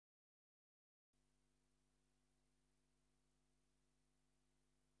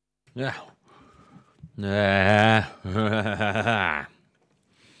So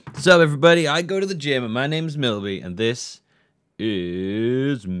everybody, I go to the gym and my name's Milby and this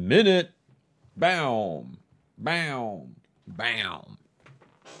is Minit. Boom. Boom. Boom.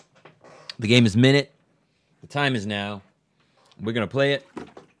 The game is Minit. The time is now. We're gonna play it.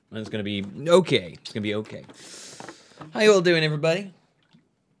 And it's gonna be okay. It's gonna be okay. How you all doing, everybody?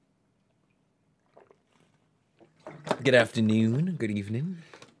 Good afternoon. Good evening.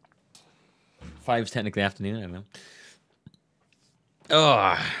 5's technically afternoon, I don't know.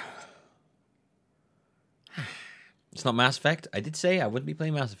 Oh. It's not Mass Effect. I did say I wouldn't be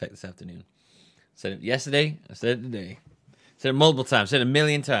playing Mass Effect this afternoon. I said it yesterday. I said it today. I said it multiple times. I said it a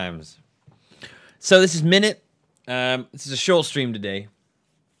million times. So this is Minit. This is a short stream today.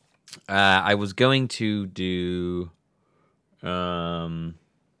 I was going to do...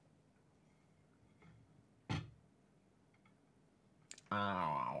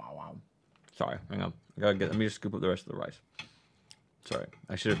 Sorry, hang on. Let me just scoop up the rest of the rice. Sorry,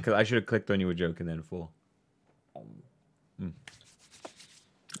 I should have clicked on you a joke and then full.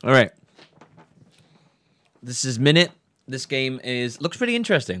 All right. This is Minit. This game looks pretty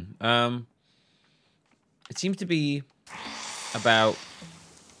interesting. It seems to be about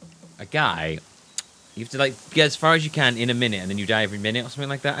a guy. You have to like get as far as you can in a minute, and then you die every minute or something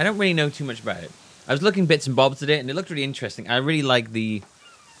like that. I don't really know too much about it. I was looking bits and bobs at it, and it looked really interesting. I really like the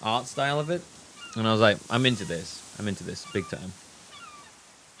art style of it, and I was like, I'm into this. I'm into this big time.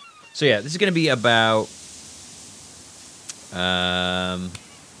 So yeah, this is going to be about hour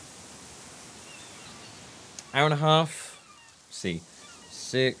and a half. Let's see,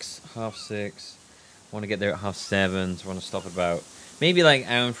 6, half 6. I want to get there at half 7, so I want to stop about maybe like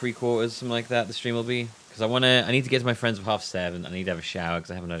hour and 3/4, something like that. The stream will be because I need to get to my friends at half 7. I need to have a shower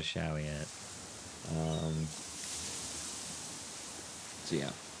because I haven't had a shower yet. So yeah,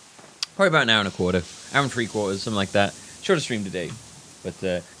 probably about an hour and a quarter, hour and 3/4, something like that. Shorter stream today, but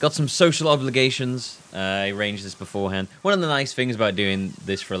got some social obligations. I arranged this beforehand. One of the nice things about doing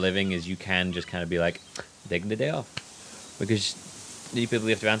this for a living is you can just kind of be like, taking the day off, because the people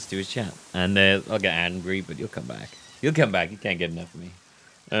you have to answer to is chat, and I'll get angry, but you'll come back. You'll come back. You can't get enough of me.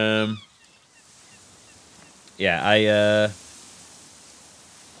 Yeah,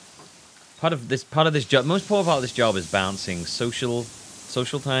 part of this job, most important part of this job is balancing social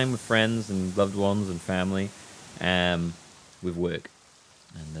time with friends and loved ones and family, with work,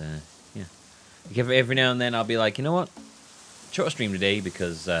 and yeah. Every now and then I'll be like, you know what, short stream today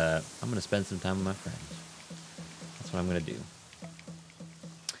because I'm gonna spend some time with my friends. That's what I'm gonna do.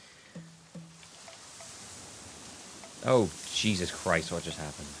 Oh Jesus Christ! What just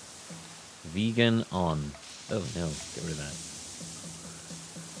happened? Vegan on. Oh no, get rid of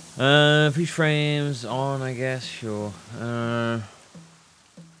that. Freeze frames on, I guess. Sure. All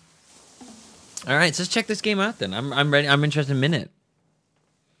right, so let's check this game out then. I'm ready. I'm interested in Minit.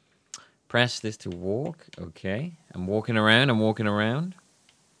 Press this to walk. Okay, I'm walking around.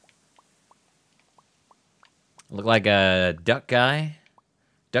 I look like a duck guy,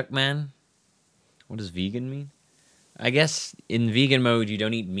 duck man. What does vegan mean? I guess in vegan mode you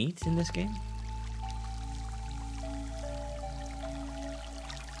don't eat meat in this game.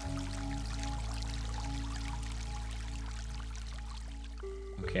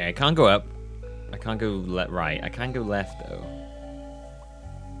 Okay, I can't go up. I can't go right. I can go left though.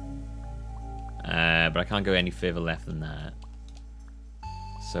 But I can't go any further left than that.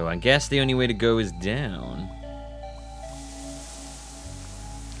 So I guess the only way to go is down.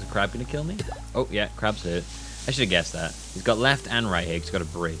 Is the crab gonna kill me? Oh yeah, crab's hurt. I should have guessed that. He's got left and right here. He's got a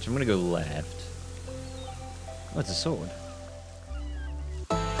bridge. I'm gonna go left. Oh, it's a sword.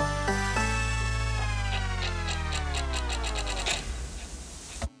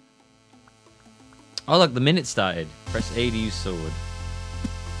 Oh look, the minute started. Press A to use sword.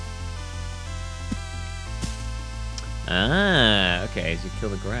 Ah, okay, so you kill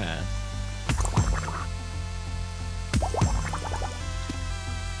the grass.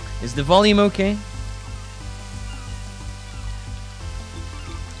 Is the volume okay?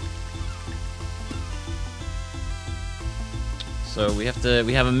 So we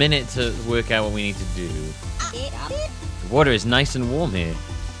have a minute to work out what we need to do. The water is nice and warm here.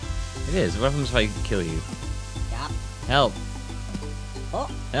 It is. What happens if I kill you? Help.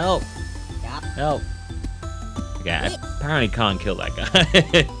 Help. Help. Okay, I apparently can't kill that guy.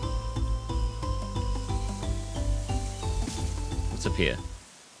 What's up here?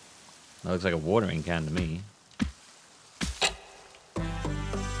 That looks like a watering can to me.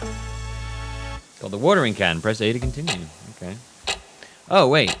 Got the watering can. Press A to continue. Okay. Oh,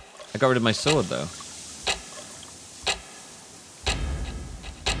 wait. I got rid of my sword, though.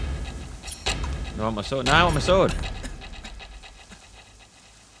 I want my sword. No, I want my sword.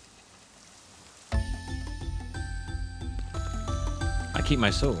 I keep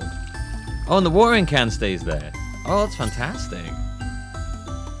my sword. Oh, and the watering can stays there. Oh, that's fantastic.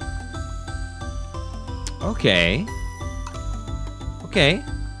 Okay. Okay.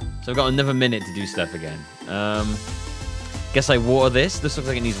 So I've got another minute to do stuff again. Guess I water this. This looks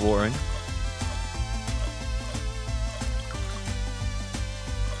like it needs watering.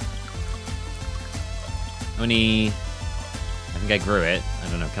 Only... I think I grew it. I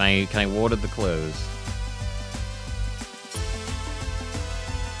don't know. Can I water the clothes?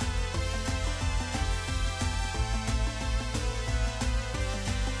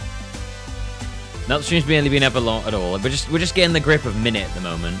 Not seems to be been up a lot at all. We're just getting the grip of Minit at the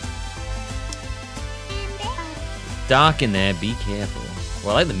moment. Dark in there. Be careful.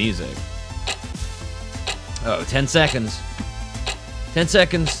 Well, I like the music. Oh, 10 seconds. 10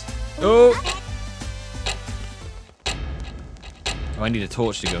 seconds. Oh. Oh, I need a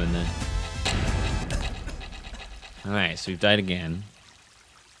torch to go in there. All right, so we've died again.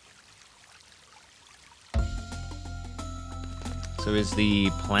 So is the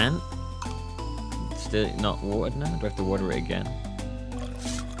plant still not watered now? Do I have to water it again?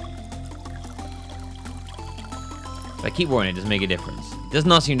 If I keep watering it, does it make a difference? It does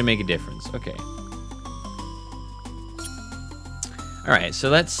not seem to make a difference. Okay. All right, so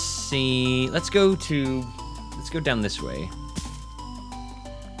let's see. Let's go down this way.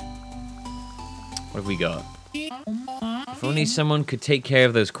 What have we got? If only someone could take care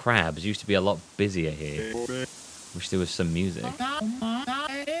of those crabs. Used to be a lot busier here. Wish there was some music.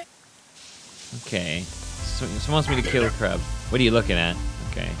 Okay. Someone wants me to kill crabs. What are you looking at?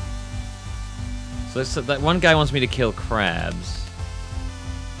 Okay. So that one guy wants me to kill crabs.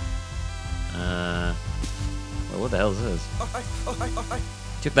 Well, what the hell is this?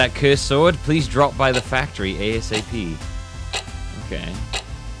 Took that cursed sword. Please drop by the factory ASAP. Okay.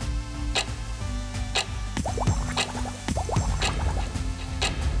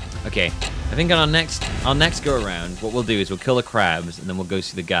 Okay. I think on our next go around, what we'll do is we'll kill the crabs, and then we'll go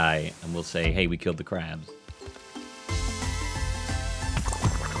see the guy, and we'll say, "Hey, we killed the crabs."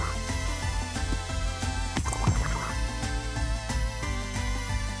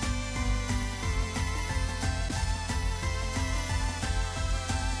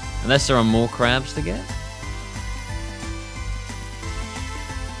 Unless there are more crabs to get.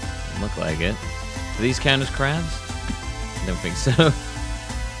 Doesn't look like it. Do these count as crabs? I don't think so.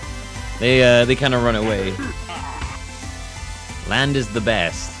 They kind of run away. Land is the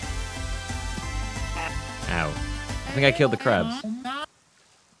best. Ow. I think I killed the crabs.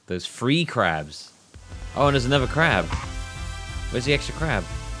 Those free crabs. Oh, and there's another crab. Where's the extra crab?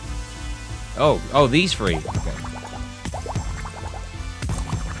 Oh, these free. Okay.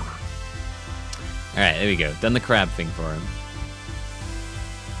 Alright, there we go. Done the crab thing for him.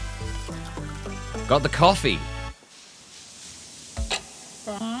 Got the coffee.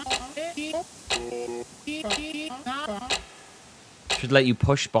 Should let you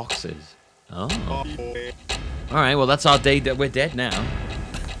push boxes. Oh. Alright, well that's our day that we're dead now.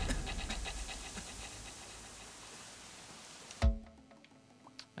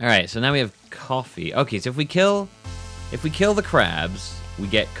 Alright, so now we have coffee. Okay, so if we kill the crabs, we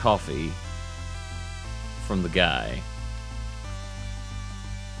get coffee from the guy.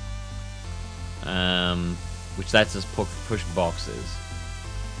 Which lets us push boxes.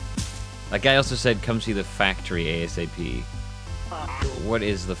 That guy also said, come see the factory ASAP. What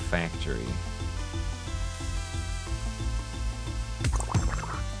is the factory?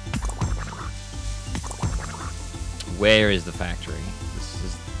 Where is the factory? This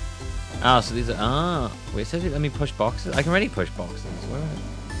is... Oh, so these are... Oh, wait, it says let me push boxes? I can already push boxes. Where are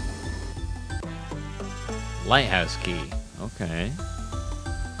they? Lighthouse key. Okay.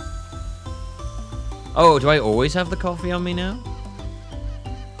 Oh, do I always have the coffee on me now?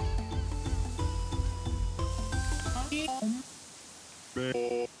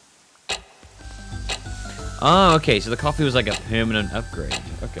 Oh, okay, so the coffee was like a permanent upgrade.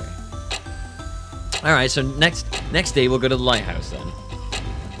 Okay. Alright, so next day we'll go to the lighthouse then.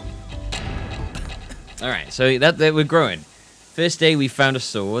 Alright, so that we're growing. First day we found a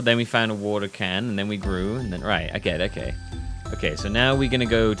sword, then we found a water can, and then we grew, and then... Right, I get it, okay. Okay, so now we're gonna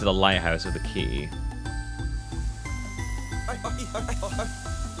go to the lighthouse with the key.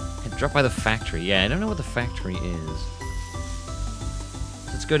 Drop by the factory. Yeah, I don't know what the factory is.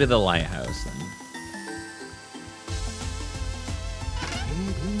 Let's go to the lighthouse then.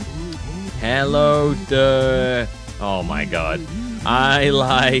 Hello, duh. Oh my god. I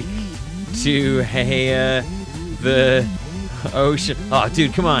like to hear the ocean. Oh,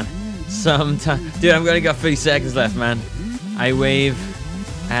 dude, come on. sometime. Dude, I've only got 30 seconds left, man. I wave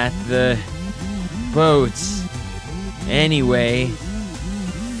at the boats. Anyway,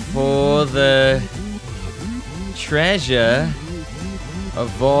 for the treasure,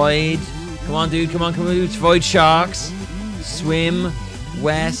 avoid. Come on, dude. Come on, dude. Avoid sharks. Swim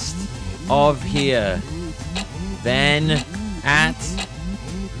west of here. Then at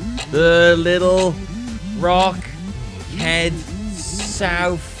the little rock, head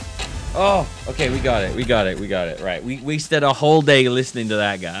south. Oh, okay, we got it. We got it. We got it. Right. We wasted a whole day listening to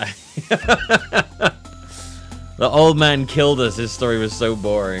that guy. The old man killed us. His story was so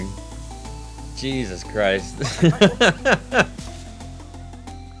boring. Jesus Christ.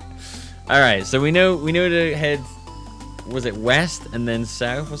 All right, so we know to head. Was it west and then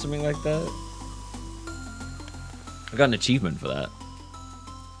south or something like that? I got an achievement for that.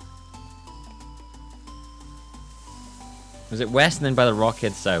 Was it west and then by the rock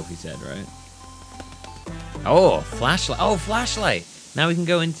head south? He said, right? Oh, flashlight! Oh, flashlight! Now we can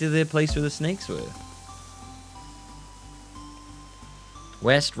go into the place where the snakes were.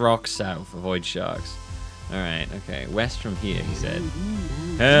 West, rock, south. Avoid sharks. Alright, okay. West from here, he said.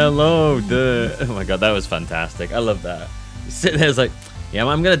 Hello, duh. Oh my god, that was fantastic. I love that. You sit there, it's like, yeah,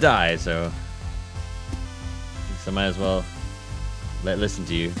 I'm gonna die, so I might as well listen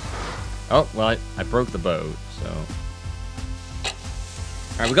to you. Oh, well, I broke the boat, so.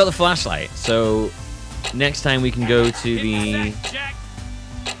 Alright, we got the flashlight, so next time we can go to the.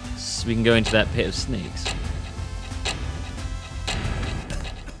 We can go into that pit of snakes.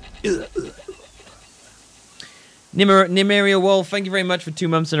 Nymeria Wolf, thank you very much for 2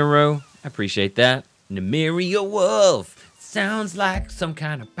 months in a row. I appreciate that. Nymeria Wolf sounds like some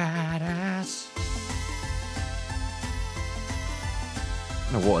kind of badass.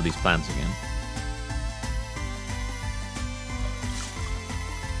 I'm gonna water these plants again.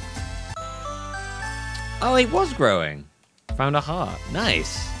 Oh, it was growing. Found a heart.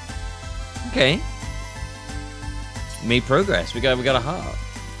 Nice. Okay. Made progress. We got a heart.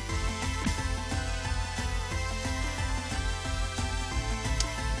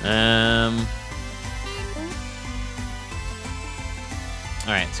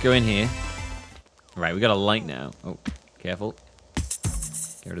 Alright, let's go in here. Alright, we got a light now. Oh, careful.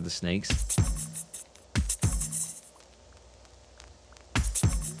 Get rid of the snakes.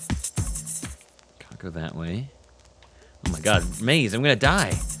 Can't go that way. Oh my god, Maze, I'm gonna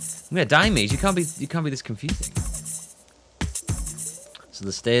die. I'm gonna die, Maze. You can't be this confusing. So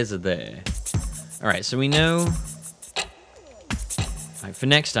the stairs are there. Alright, so we know. Right, for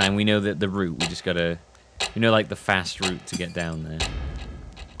next time, we know that the route. We just gotta, we know, like the fast route to get down there.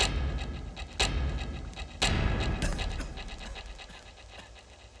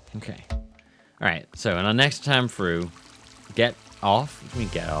 Okay. All right. So, on our next time through, get off. What do you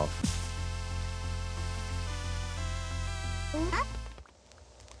mean get off?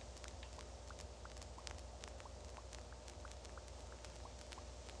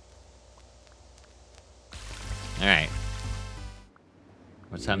 All right.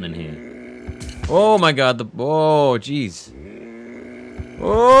 What's happening here? Oh my god, oh jeez.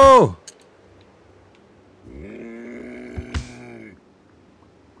 Oh!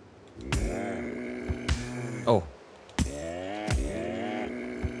 Oh.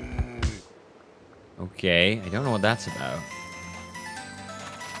 Okay, I don't know what that's about.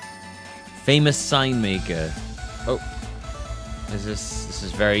 Famous sign maker. Oh. This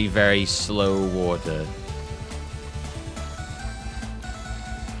is very, very slow water.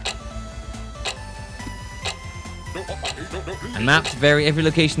 I mapped every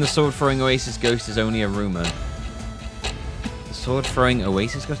location the sword-throwing Oasis Ghost is only a rumor. The sword-throwing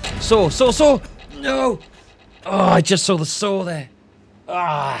Oasis Ghost? Saw! No! Oh, I just saw the saw there.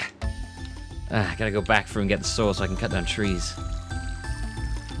 I gotta go back through and get the saw so I can cut down trees.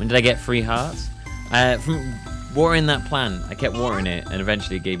 When did I get 3 hearts? From watering that plant. I kept watering it, and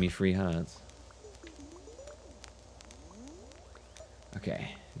eventually it gave me 3 hearts.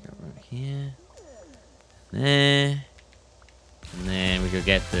 Okay, go right here. There. And then we go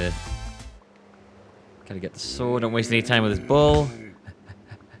get the. Gotta get the sword. Don't waste any time with this bull.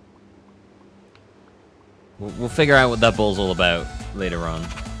 We'll figure out what that bull's all about later on.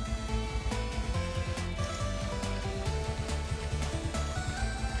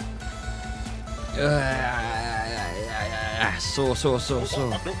 Saw.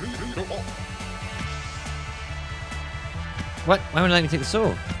 What? Why wouldn't I let me take the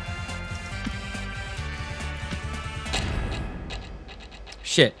saw?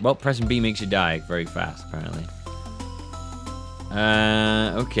 Shit. Well, pressing B makes you die very fast, apparently.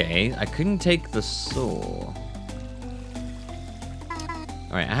 Okay. I couldn't take the saw.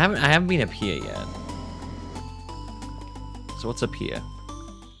 All right, I haven't been up here yet. So what's up here?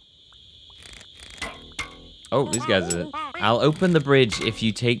 Oh, these guys are... I'll open the bridge if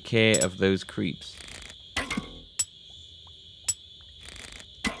you take care of those creeps.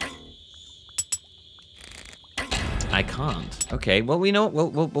 I can't. Okay, well, we know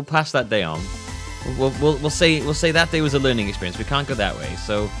we'll pass that day on. We'll say that day was a learning experience. We can't go that way.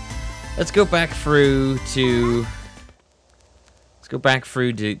 So let's go back through to... Let's go back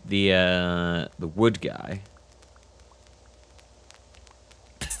through to the wood guy.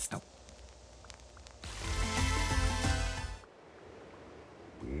 Ow.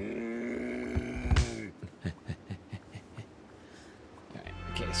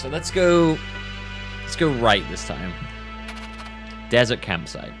 Okay, so let's go right this time. Desert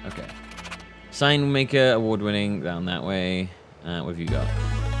campsite. Okay. Sign maker, award-winning, down that way. What have you got?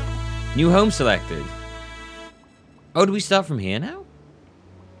 New home selected. Oh, do we start from here now?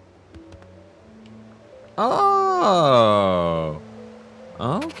 Oh.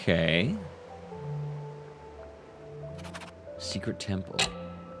 Okay. Secret temple.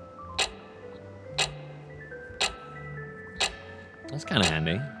 That's kind of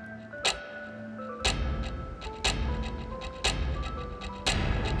handy.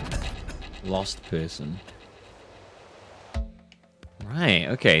 Lost person. Right,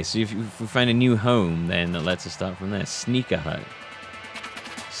 okay, so if we find a new home, then that lets us start from there. Sneaker hut.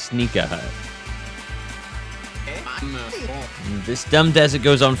 Sneaker hut. This dumb desert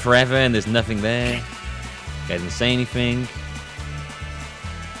goes on forever and there's nothing there. Guy doesn't say anything.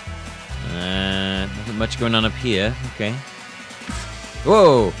 Nothing much going on up here. Okay.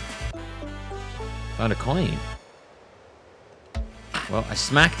 Whoa! Found a coin. Well, I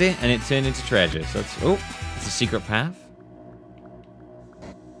smacked it and it turned into treasure. So it's... Oh, it's a secret path.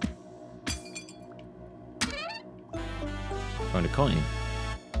 Found a coin.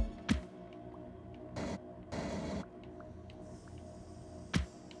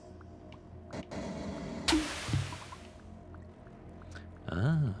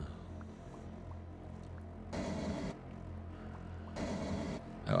 Ah.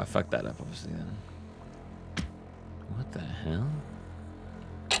 Oh, I fucked that up, obviously, then. What the hell?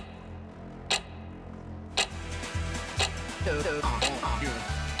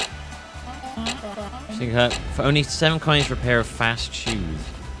 For only 7 coins for a pair of fast shoes.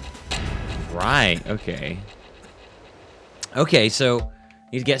 Right, okay. Okay, so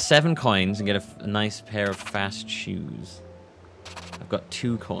you get 7 coins and get a nice pair of fast shoes. I've got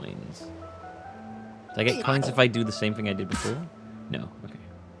 2 coins. Do I get coins if I do the same thing I did before? No, okay.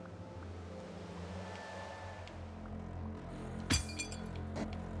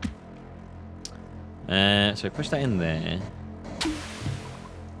 So I push that in there.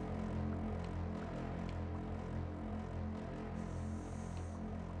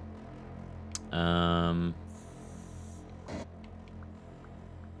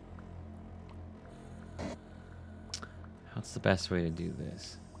 What's the best way to do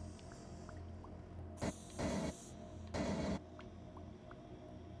this?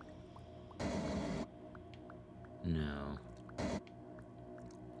 No.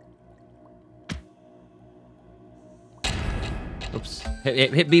 Oops.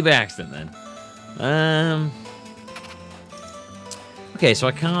 Hit B by accident then. Okay, so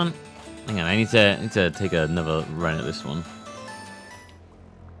I can't... Hang on, I need to take another run at this one.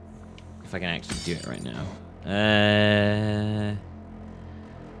 If I can actually do it right now.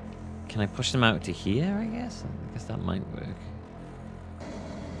 Can I push them out to here, I guess? I guess that might work.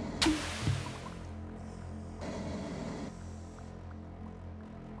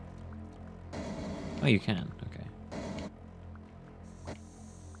 Oh, you can. Okay.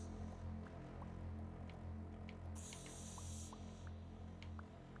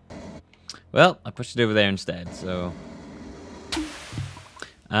 Well, I pushed it over there instead, so...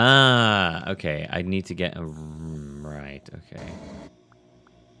 Ah, okay. I need to get a... Right, okay.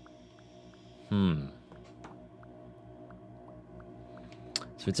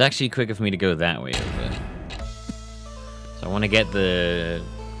 So it's actually quicker for me to go that way over. So I want to get the...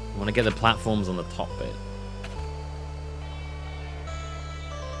 platforms on the top bit.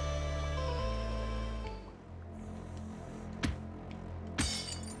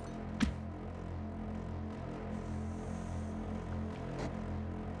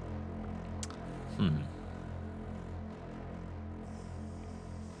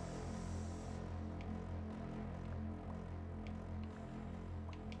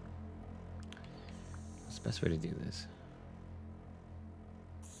 What's the best way to do this?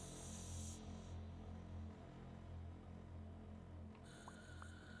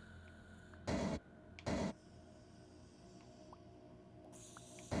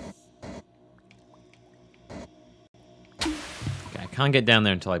 can't get down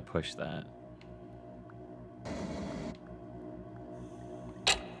there until I push that.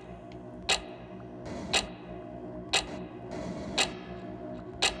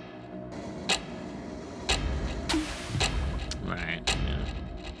 Right,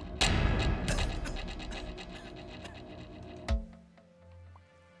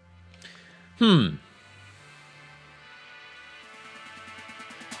 yeah.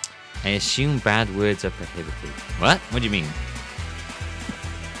 I assume bad words are prohibited. What? What do you mean?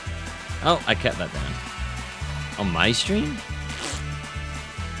 Oh, I kept that down. On my stream?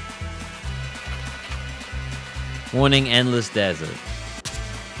 Warning, endless desert.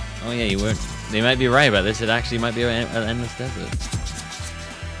 Oh yeah, you weren't. They might be right about this. It actually might be an endless desert.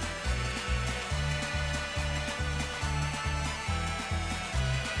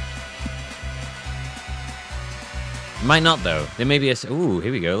 Might not though. There may be a. Ooh,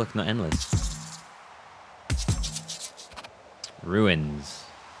 here we go. Look, not endless. Ruins.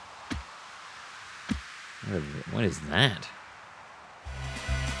 What is that?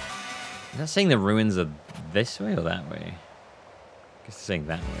 Is that saying the ruins are this way or that way? I guess it's saying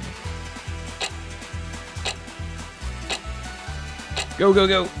that way. Go, go,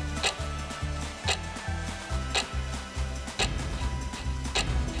 go!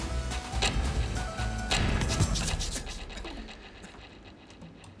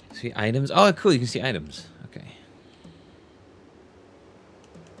 See items? Oh, cool, you can see items. Okay.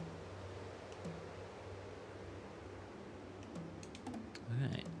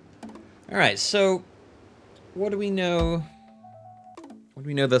 Alright. Alright, so what do we know? What do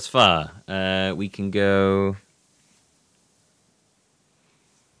we know thus far? We can go...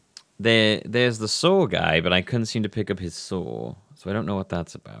 There's the saw guy, but I couldn't seem to pick up his saw. So I don't know what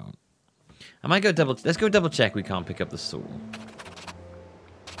that's about. I might go double... Let's go double check we can't pick up the saw.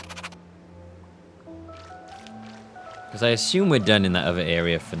 Because I assume we're done in that other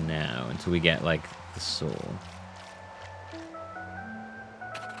area for now, until we get, like, the saw.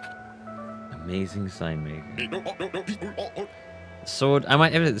 Amazing sign making. Sword...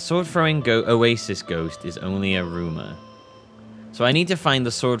 the sword throwing oasis ghost is only a rumor. So I need to find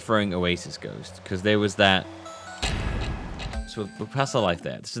the sword throwing oasis ghost, because there was that... So we'll pass our life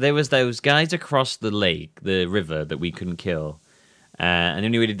there. So there was those guys across the lake, the river, that we couldn't kill. And the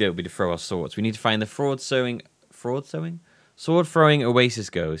only way to do it would be to throw our swords. We need to find the sword throwing oasis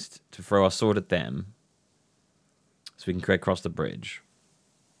ghost to throw our sword at them, so we can cross the bridge.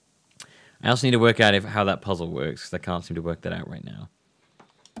 I also need to work out how that puzzle works, because I can't seem to work that out right now.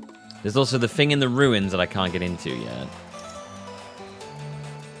 There's also the thing in the ruins that I can't get into yet.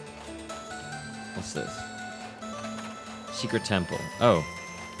 What's this? Secret temple. Oh,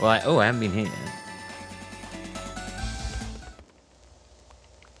 well, I haven't been here yet.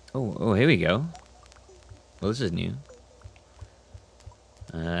 Oh, here we go. Well, this is new.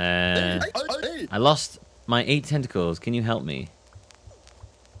 I lost my 8 tentacles. Can you help me?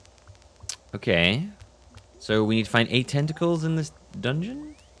 Okay. So we need to find 8 tentacles in this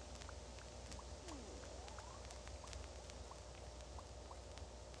dungeon?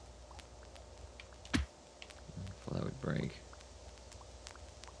 Well, that would break.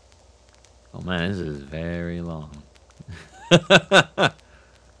 Oh man, this is very long.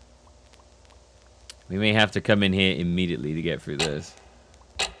 We may have to come in here immediately to get through this.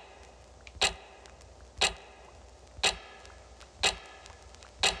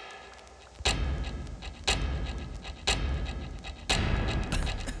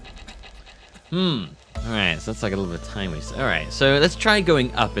 Alright, so that's like a little bit of time waste. Alright, so let's try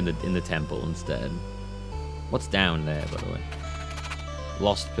going up in the temple instead. What's down there, by the way?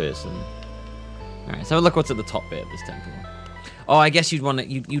 Lost person. Alright, so look what's at the top bit of this temple. Oh, I guess you'd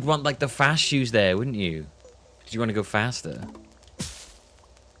want like the fast shoes there, wouldn't you? Because you want to go faster.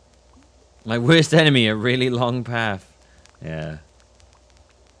 My worst enemy, a really long path. Yeah.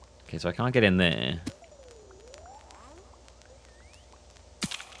 Okay, so I can't get in there.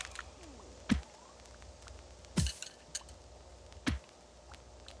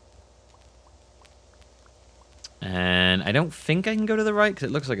 And I don't think I can go to the right because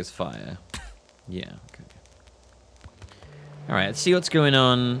it looks like it's fire. Yeah, okay. Alright, let's see what's going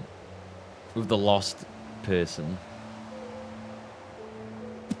on with the lost person.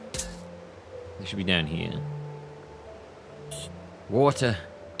 They should be down here. Water.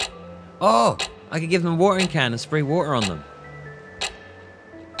 Oh! I could give them a watering can and spray water on them.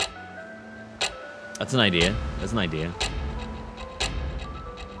 That's an idea. That's an idea.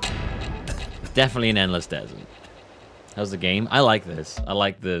 It's definitely an endless desert. How's the game? I like this. I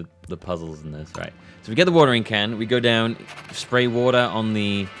like the puzzles in this. Right. So we get the watering can. We go down, spray water on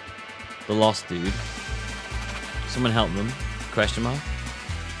the lost dude. Someone help them. Question mark.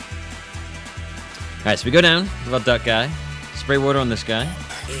 Alright, so we go down with our duck guy. Spray water on this guy.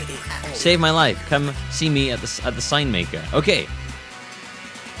 Save my life. Come see me at the sign maker. Okay.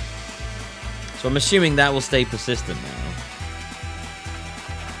 So I'm assuming that will stay persistent now.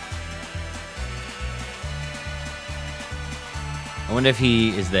 I wonder if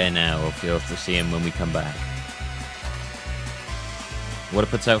he is there now, or if you'll have to see him when we come back. Water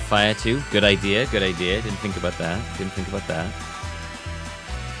puts out fire too. Good idea, good idea. Didn't think about that. Didn't think about that.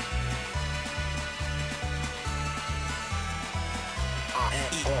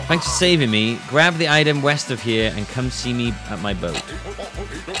 Thanks for saving me. Grab the item west of here and come see me at my boat.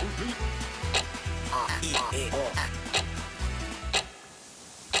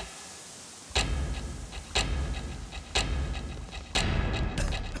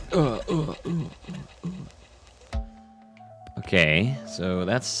 Okay, so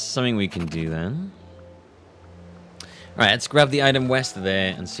that's something we can do then. Alright, let's grab the item west of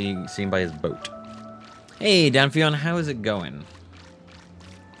there and see him by his boat. Hey, Danfion, how is it going?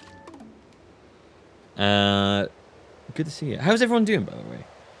 Good to see you. How's everyone doing, by the way?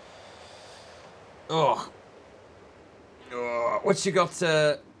 Oh, what you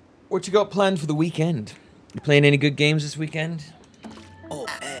got planned for the weekend? You playing any good games this weekend?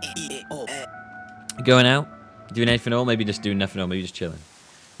 Going out? Doing anything at all? Maybe just doing nothing at all. Maybe just chilling.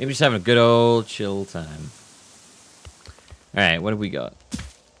 Maybe just having a good old chill time. Alright, what have we got?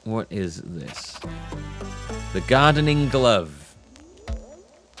 What is this? The gardening glove.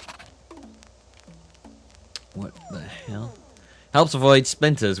 What the hell? Helps avoid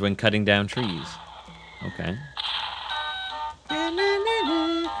splinters when cutting down trees. Okay.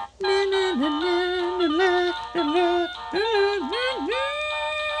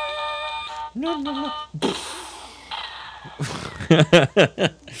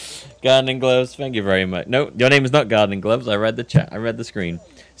 Gardening gloves, thank you very much. No, your name is not Gardening Gloves. I read the chat. I read the screen.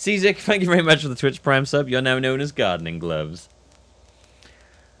 Czic, thank you very much for the Twitch Prime sub. You're now known as Gardening Gloves.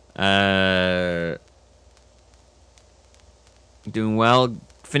 Doing well.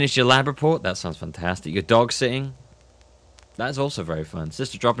 Finished your lab report? That sounds fantastic. Your dog sitting? That's also very fun.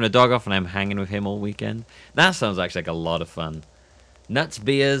 Sister dropping a dog off and I'm hanging with him all weekend. That sounds actually like a lot of fun. Nuts,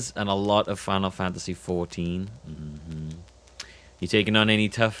 beers, and a lot of Final Fantasy 14. You taking on any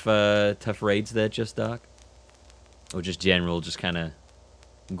tough raids there, Just Dark? Or just general, just kind of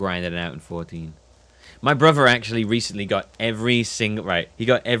grinding it out in 14? My brother actually recently got every single... Right, he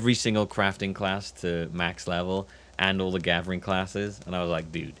got every single crafting class to max level and all the gathering classes. And I was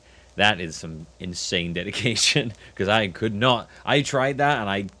like, dude, that is some insane dedication. Because I could not... I tried that and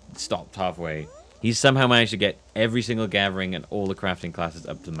I stopped halfway. He somehow managed to get every single gathering and all the crafting classes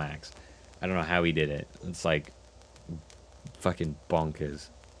up to max. I don't know how he did it. It's like fucking bonkers.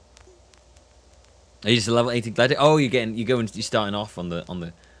 Are you just a level 18 gladiator? Oh, you're starting off on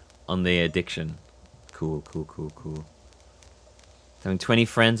the addiction. Cool. Having 20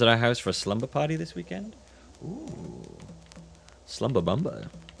 friends at our house for a slumber party this weekend. Ooh, slumber bumber.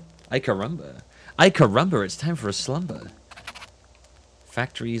 I carumba, it's time for a slumber.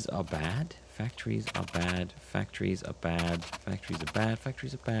 Factories are bad. Factories are bad. Factories are bad. Factories are bad.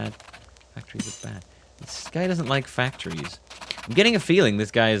 Factories are bad. Factories are bad. This guy doesn't like factories. I'm getting a feeling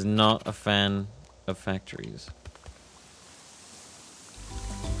this guy is not a fan of factories.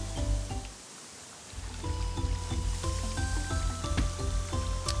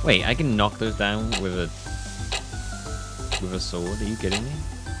 Wait, I can knock those down with a sword? Are you kidding me?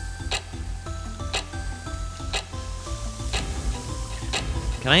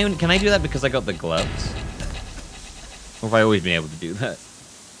 Can I do that because I got the gloves? Or have I always been able to do that?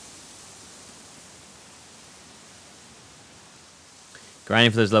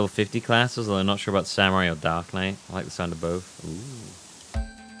 Grinding for those level 50 classes, although I'm not sure about Samurai or Dark Knight. I like the sound of both. Ooh.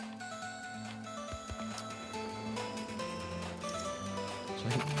 So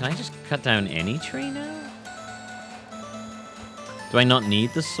can I just cut down any tree now? Do I not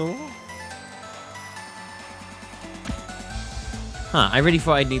need the saw? Huh, I really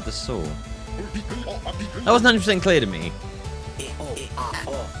thought I'd need the saw. That wasn't 100% clear to me.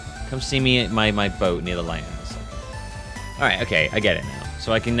 Come see me at my boat near the lighthouse. Alright, okay, I get it now.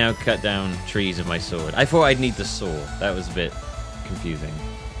 So I can now cut down trees with my sword. I thought I'd need the saw. That was a bit confusing.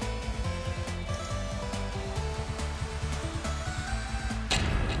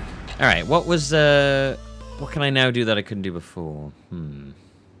 Alright, what can I now do that I couldn't do before?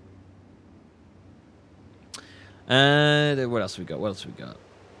 What else we got?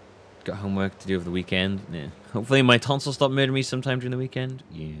 Got homework to do over the weekend. Yeah. Hopefully my tonsils stop murdering me sometime during the weekend.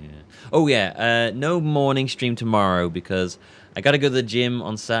 Yeah. Oh yeah, no morning stream tomorrow because I gotta go to the gym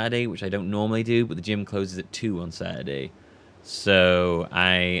on Saturday, which I don't normally do, but the gym closes at 2 on Saturday. So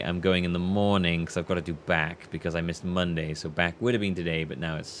I am going in the morning because I've got to do back because I missed Monday. So back would have been today, but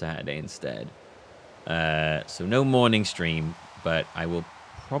now it's Saturday instead. So no morning stream, but I will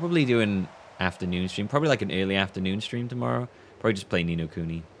probably do an afternoon stream. Probably like an early afternoon stream tomorrow. Probably just play Ni no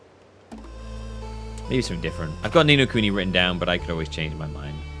Kuni. Maybe something different. I've got Ni no Kuni written down, but I could always change my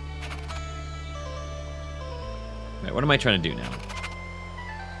mind. Right, what am I trying to do now?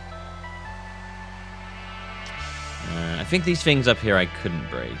 I think these things up here I couldn't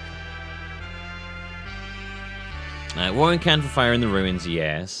break. Watering can for fire in the ruins,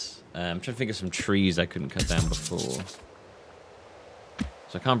 yes. I'm trying to think of some trees I couldn't cut down before. So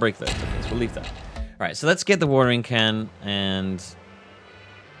I can't break those. Okay, so we'll leave that. Alright, so let's get the watering can and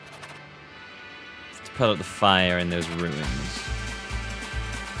let's put out the fire in those ruins.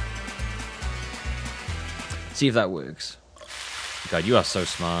 See if that works. God, you are so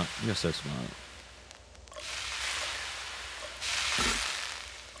smart. You're so smart.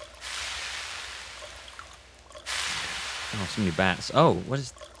 Oh, so many bats. Oh, what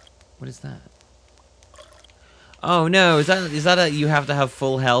is that? Oh no, is that a you have to have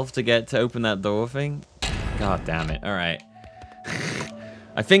full health to get to open that door thing? God damn it. Alright.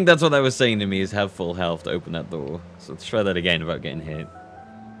 I think that's what that was saying to me, is have full health to open that door. So let's try that again without getting hit.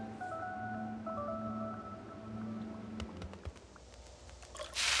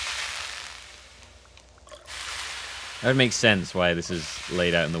 That would make sense why this is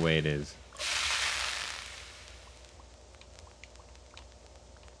laid out in the way it is.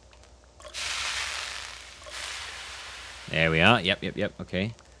 There we are. Yep.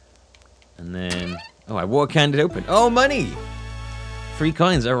 Okay. And then... Oh, I water canned it open. Oh, money! 3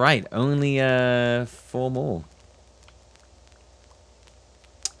 coins. All right. Only 4 more.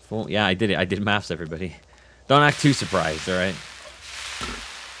 4. Yeah, I did it. I did maths, everybody. Don't act too surprised, all right?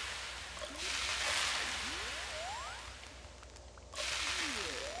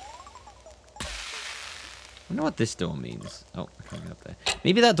 I wonder what this door means. Oh, I can't get up there.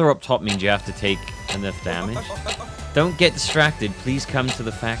 Maybe that door up top means you have to take enough damage. Don't get distracted. Please come to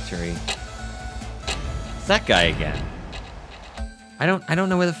the factory. It's that guy again. I don't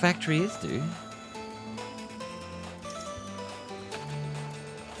know where the factory is, dude.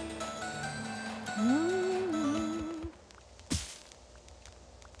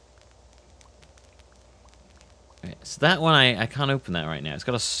 Right, so that one I can't open that right now. It's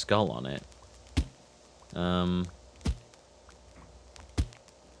got a skull on it.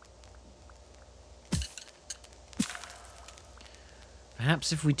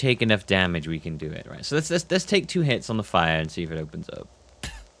 Perhaps if we take enough damage, we can do it. Right. So let's take 2 hits on the fire and see if it opens up.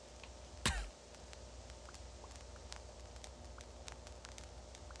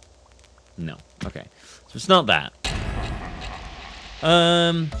 No. Okay. So it's not that.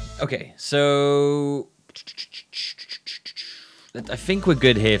 Okay. So I think we're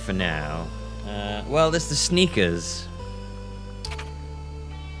good here for now. Well, there's the sneakers.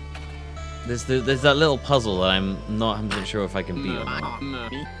 There's that little puzzle that I'm not 100% sure if I can beat or not.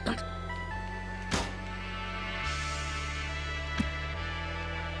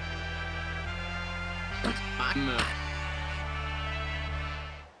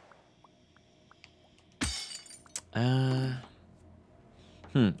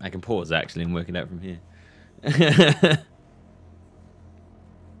 I can pause actually and work it out from here.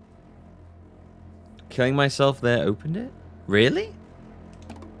 Killing myself there opened it? Really?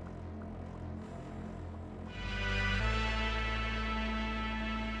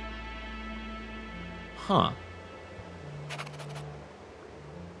 Huh.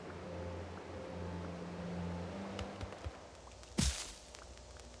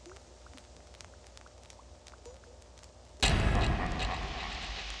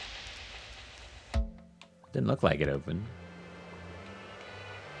 Didn't look like it opened.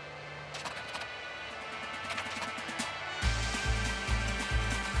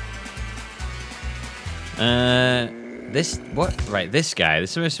 This guy.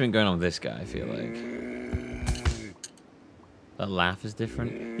 There's something going on with this guy, I feel like. That laugh is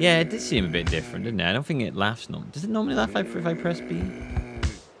different. Yeah, it did seem a bit different, didn't it? I don't think it laughs normally. Does it normally laugh if I press B?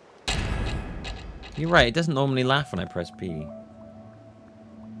 You're right, it doesn't normally laugh when I press B.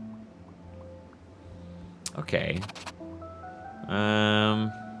 Okay.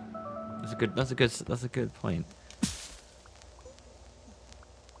 That's a good point.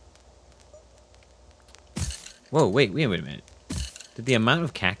 Whoa, wait a minute. Did the amount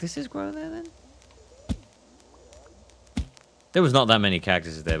of cactuses grow there then? There was not that many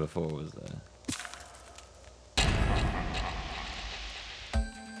cactuses there before, was there?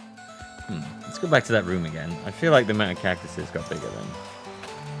 Let's go back to that room again. I feel like the amount of cactuses got bigger then.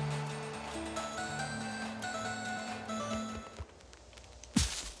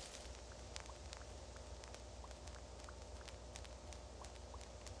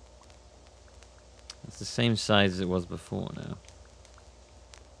 It's the same size as it was before now.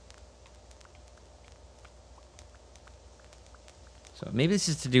 So maybe this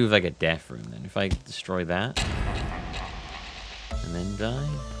is to do with like a death room then. If I destroy that and then die.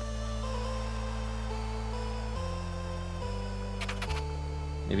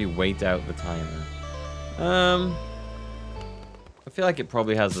 Maybe wait out the timer. I feel like it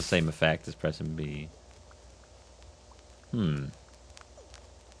probably has the same effect as pressing B.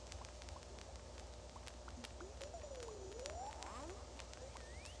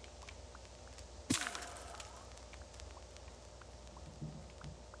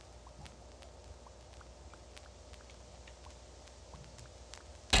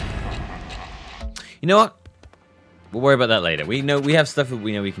 You know what? We'll worry about that later. We have stuff that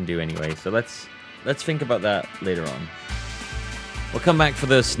we know we can do anyway, so let's think about that later on. We'll come back for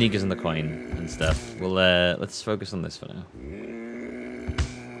the sneakers and the coin and stuff. We'll let's focus on this for now.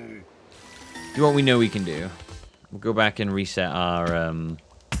 Do what we know we can do. We'll go back and reset our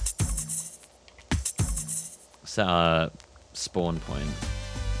spawn point.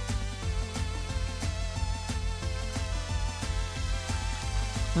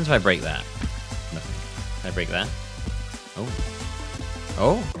 What if I break that? Nothing. Can I break that? Oh.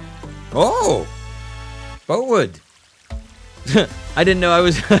 Oh. Oh! Boatwood! I didn't know I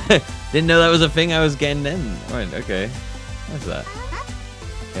was didn't know that was a thing I was getting in. Right, okay. What's that?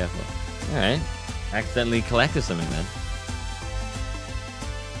 Careful. Alright. Accidentally collected something then.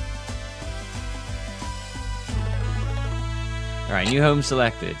 Alright, new home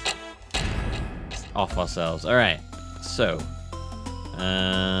selected. Let's off ourselves. Alright. So.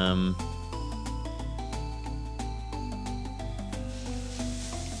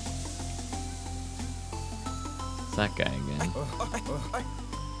 It's that guy again.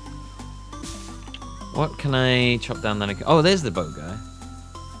 What can I chop down then? Oh, there's the boat guy.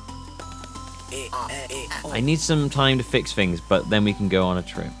 I need some time to fix things, but then we can go on a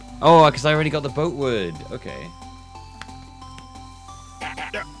trip. Oh, because I already got the boat wood. Okay.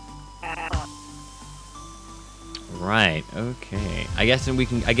 Right. Okay. I guess then we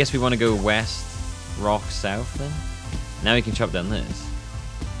can. I guess we want to go west, rock south then. Now we can chop down this.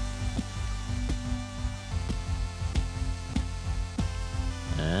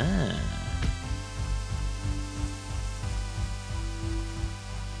 Ah.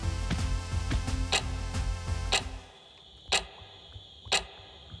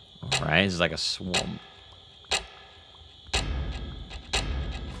 Alright, it's like a swamp.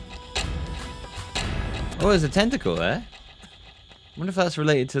 Oh, there's a tentacle there. I wonder if that's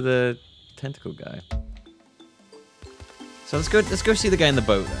related to the tentacle guy. So let's go see the guy in the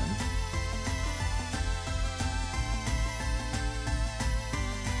boat then.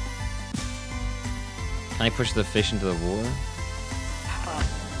 Can I push the fish into the water?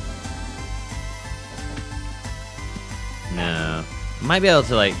 No. I might be able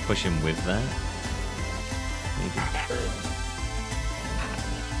to like push him with that. Maybe.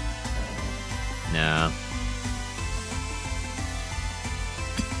 No.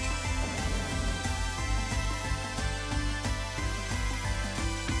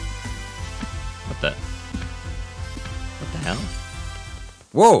 What the hell?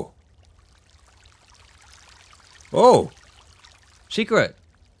 Whoa! Whoa! Secret!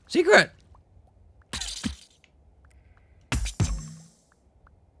 Secret!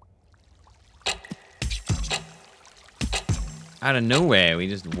 Out of nowhere, we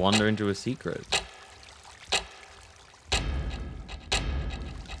just wander into a secret.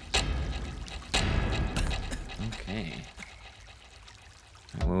 Okay.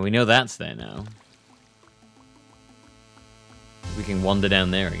 Well, we know that's there now. We can wander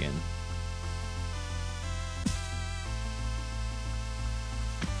down there again.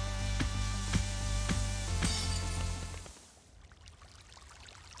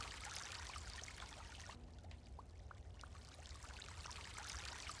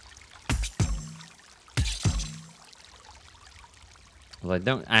 Well, I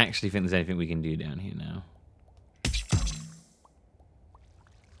don't actually think there's anything we can do down here now.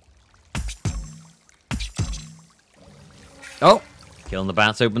 Oh! Killing the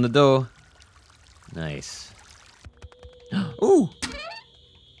bats, open the door. Nice. Ooh!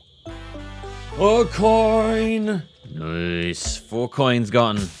 A coin! Nice. 4 coins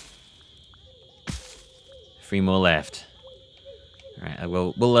gone. 3 more left. Alright,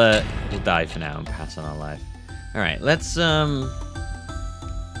 we'll die for now and pass on our life. Alright, let's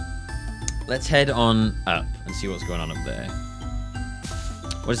head on up and see what's going on up there.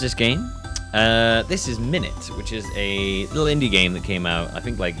 What is this game? This is Minit, which is a little indie game that came out, I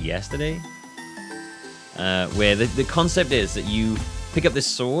think, like yesterday. Where the concept is that you pick up this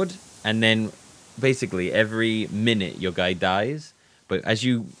sword, and then basically every minute your guy dies. But as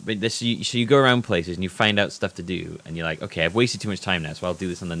you go around places and you find out stuff to do, and you're like, okay, I've wasted too much time now, so I'll do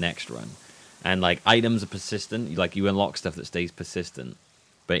this on the next run. And like items are persistent, like you unlock stuff that stays persistent.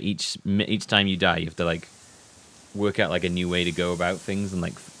 But each time you die, you have to like work out like a new way to go about things and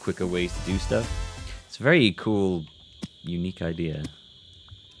like quicker ways to do stuff. It's a very cool, unique idea.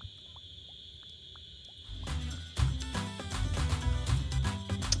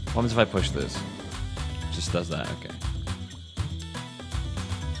 What happens if I push this? It just does that, okay.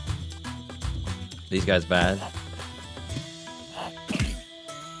 These guys bad?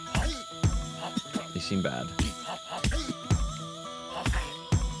 They seem bad.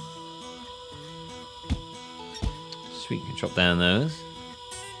 Sweet, you can chop down those.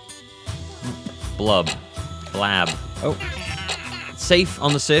 Blub. Blab. Oh. Safe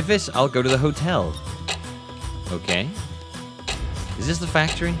on the surface, I'll go to the hotel. Okay. Is this the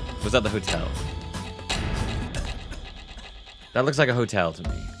factory? Or was that the hotel? That looks like a hotel to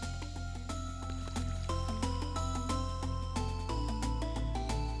me.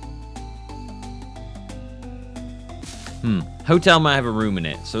 Hotel might have a room in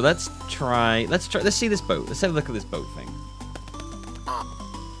it. So let's see this boat. Let's have a look at this boat thing.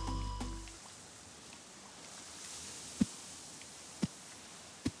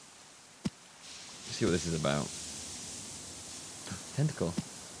 Let's see what this is about. Tentacle.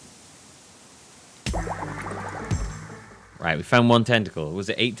 Right, we found one tentacle. Was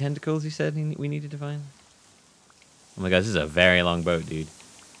it 8 tentacles you said we needed to find? Oh my god, this is a very long boat, dude.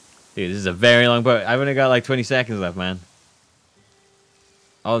 Dude, this is a very long boat. I've only got like 20 seconds left, man.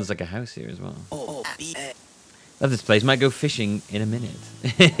 Oh, there's like a house here as well. Love this place. Might go fishing in a minute.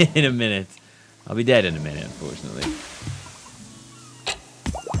 In a minute. I'll be dead in a minute, unfortunately.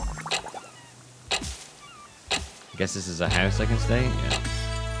 I guess this is a house I can stay? Yeah.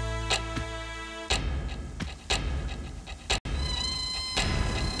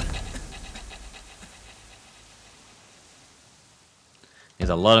 There's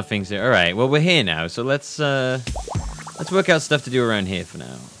a lot of things here. All right, well, we're here now, so let's work out stuff to do around here for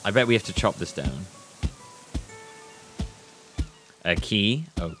now. I bet we have to chop this down. A key.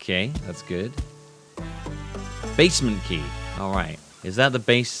 Okay, that's good. Basement key. All right. Is that the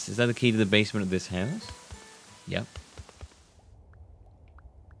base? Is that the key to the basement of this house? Yep.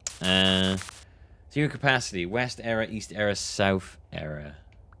 Zero capacity. West error, east error, south error.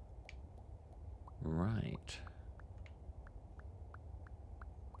 Right.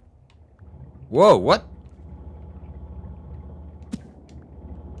 Whoa, what?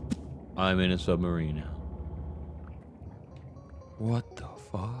 I'm in a submarine now. What the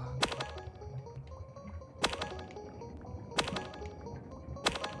fuck?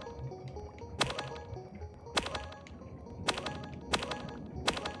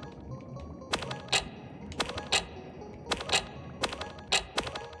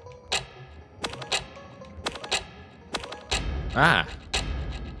 Ah.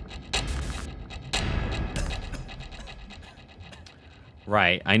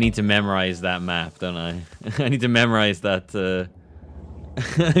 Right, I need to memorize that map, don't I? I need to memorize that,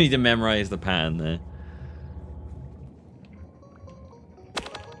 I need to memorize the pan there.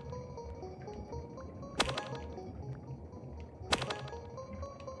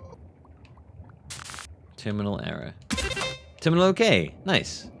 Terminal error. Terminal okay,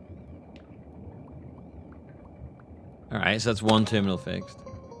 nice. Alright, so that's one terminal fixed.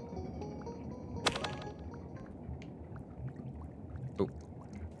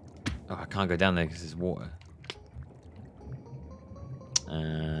 Oh, I can't go down there because there's water.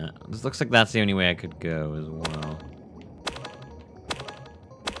 This looks like that's the only way I could go as well.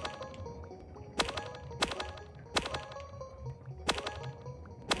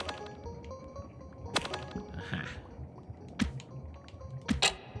 Aha.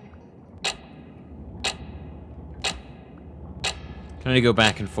 Can only go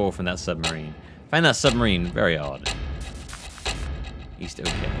back and forth in that submarine. Find that submarine very odd. East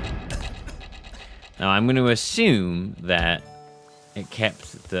okay. Now I'm going to assume that it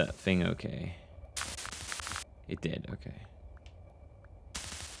kept the thing okay. It did, okay.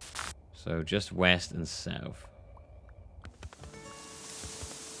 So just west and south.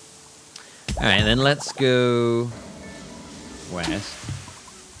 Alright, then let's go west.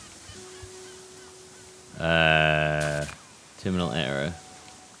 Terminal error.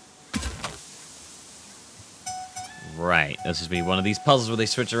 Right, this is be one of these puzzles where they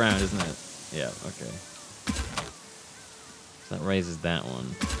switch around, isn't it? Yeah, okay. So that raises that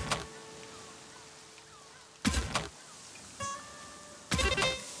one.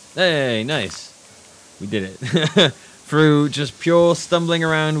 Hey, nice. We did it. Through just pure stumbling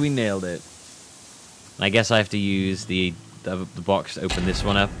around, we nailed it. I guess I have to use the box to open this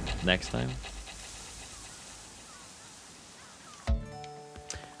one up next time.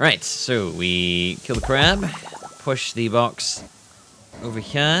 Right, so we kill the crab, push the box over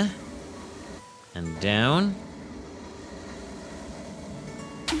here, and down.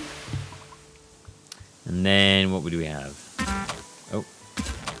 And then what do we have? Oh,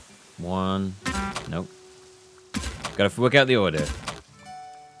 one, nope. Gotta work out the order.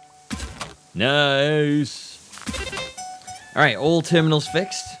 Nice. All right, all terminals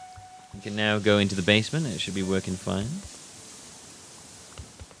fixed. We can now go into the basement. It should be working fine.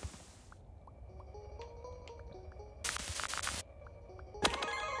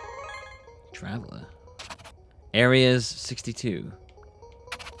 Traveler. Areas 62.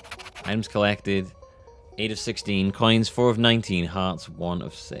 Items collected 8 of 16. Coins 4 of 19. Hearts 1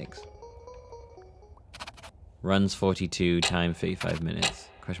 of 6. Runs 42. Time 35 minutes.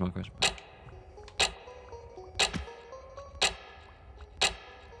 Question mark, question mark.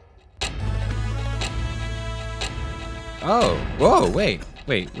 Oh, whoa, wait,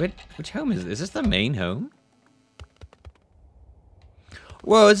 which home is this? Is this the main home?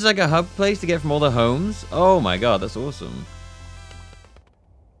 Whoa, this is like a hub place to get from all the homes? Oh my god, that's awesome.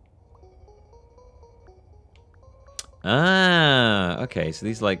 Ah, okay, so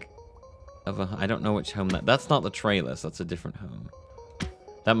these like... I don't know which home that's not the trailer, so that's a different home.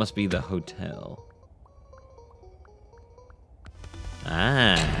 That must be the hotel.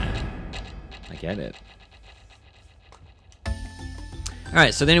 Ah, I get it.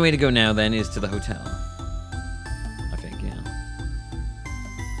 Alright, so the only way to go now then is to the hotel. I think, yeah.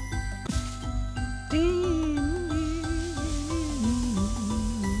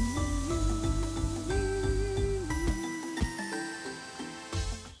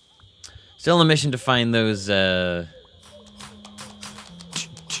 Still on a mission to find those,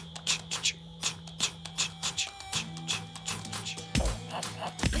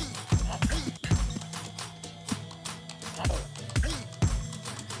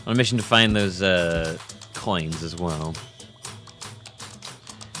 On a mission to find those coins as well.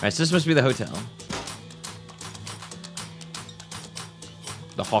 Alright, so this must be the hotel.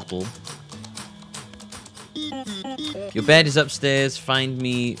 The hotel. Your bed is upstairs. Find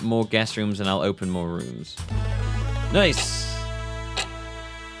me more guest rooms and I'll open more rooms. Nice!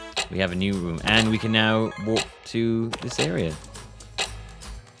 We have a new room and we can now walk to this area.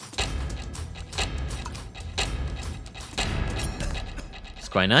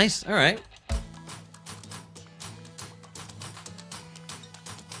 Quite nice. All right.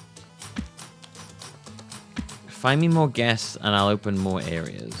 Find me more guests and I'll open more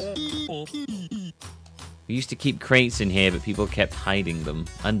areas. We used to keep crates in here, but people kept hiding them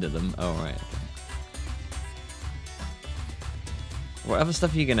under them. Oh, right. Okay. What other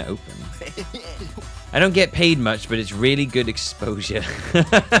stuff are you going to open? I don't get paid much, but it's really good exposure.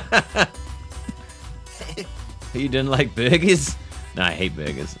 You don't like burgers? Nah, I hate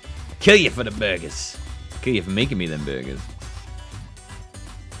burgers. Kill you for the burgers. Kill you for making me them burgers.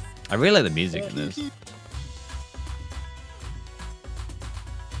 I really like the music in this.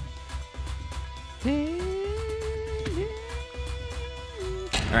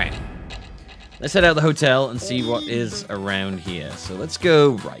 Alright. Let's head out of the hotel and see what is around here. So let's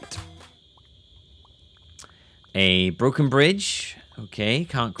go right. A broken bridge. Okay,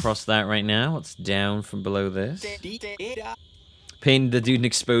 can't cross that right now. What's down from below this? Painted the dude in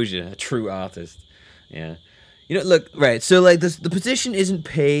exposure, a true artist. Yeah. You know, look, right, so like this, the position isn't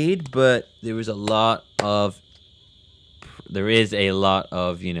paid, but there is a lot of,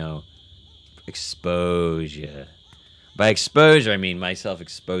 you know, exposure. By exposure, I mean myself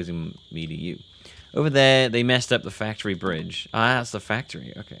exposing me to you. Over there, they messed up the factory bridge. Ah, that's the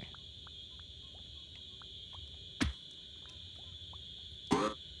factory, okay.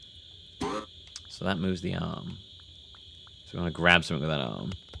 So that moves the arm. So we want to grab something with that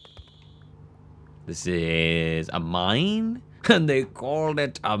arm. This is a mine? And they called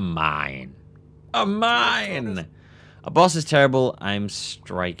it a mine. A mine! A boss is terrible, I'm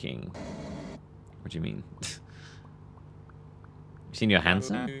striking. What do you mean? You seen your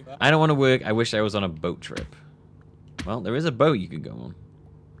Hanson? I don't want to work, I wish I was on a boat trip. Well, there is a boat you could go on.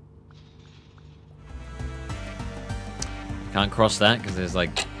 Can't cross that because there's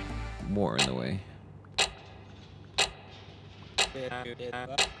like water in the way.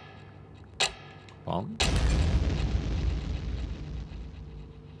 Bomb.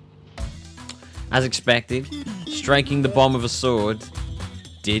 As expected, striking the bomb with a sword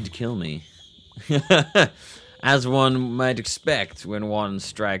did kill me. As one might expect when one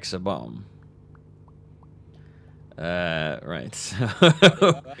strikes a bomb. Right.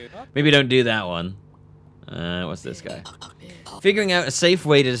 Maybe don't do that one. What's this guy? Figuring out a safe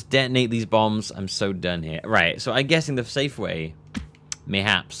way to just detonate these bombs. I'm so done here. Right, so I'm guessing the safe way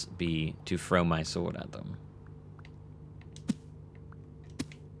mayhaps be to throw my sword at them.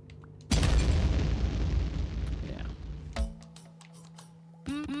 Yeah.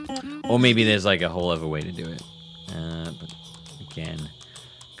 Or maybe there's like a whole other way to do it. But again,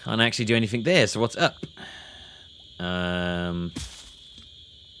 can't actually do anything there, so what's up?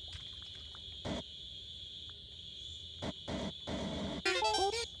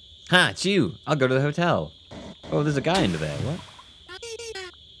 Ha, it's you. I'll go to the hotel. Oh, there's a guy under there. What?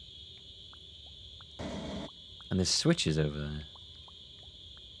 And there's switches over there.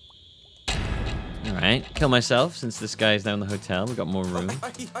 Alright, kill myself since this guy's down the hotel. We've got more room.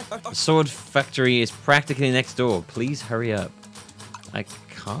 The sword factory is practically next door. Please hurry up. I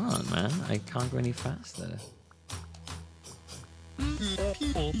can't, man. I can't go any faster.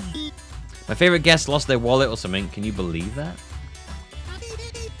 My favorite guest lost their wallet or something. Can you believe that?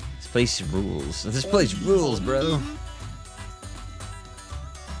 This place rules. This place rules, bro.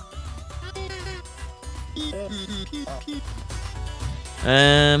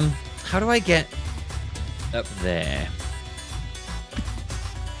 How do I get up there?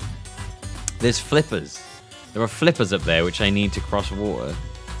 There's flippers. There are flippers up there which I need to cross water.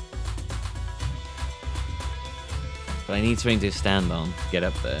 But I need something to stand on to get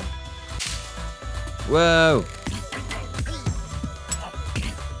up there. Whoa!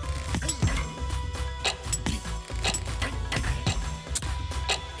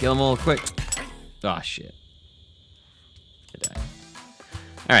 Kill them all quick. Oh shit. I died.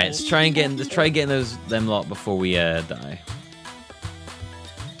 Alright, let's try getting them lot before we die.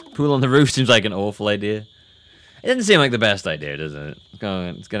 Pool on the roof seems like an awful idea. It doesn't seem like the best idea, does it?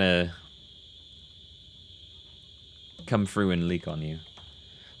 It's gonna come through and leak on you.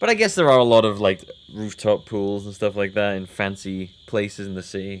 But I guess there are a lot of like rooftop pools and stuff like that in fancy places in the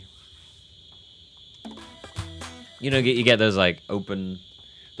city. You know, you get those like open,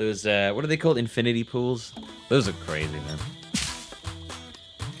 those what are they called? Infinity pools. Those are crazy, man.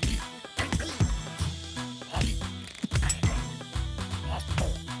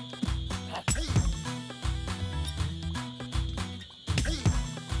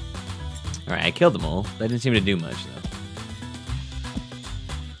 Alright, I killed them all. They didn't seem to do much, though.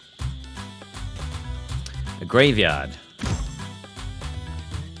 A graveyard.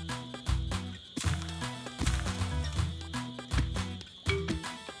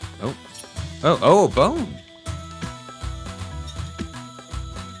 Oh. Oh, a bone!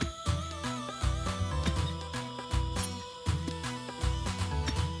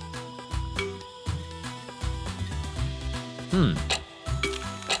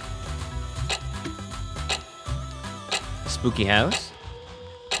 Spooky house.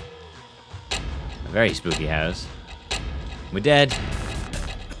 A very spooky house. We're dead.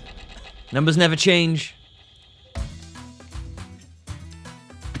 Numbers never change.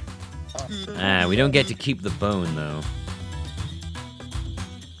 Ah, we don't get to keep the bone, though.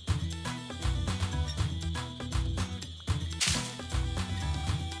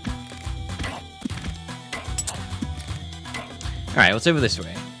 Alright, what's over this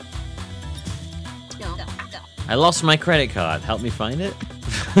way? I lost my credit card. Help me find it?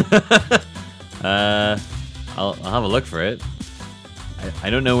 I'll have a look for it. I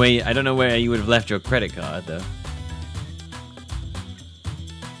don't know where you would have left your credit card, though.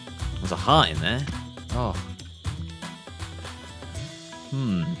 There's a heart in there. Oh.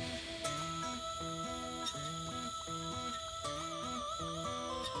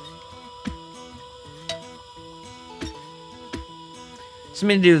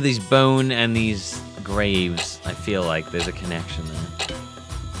 Something to do with these bone and these graves. I feel like there's a connection there.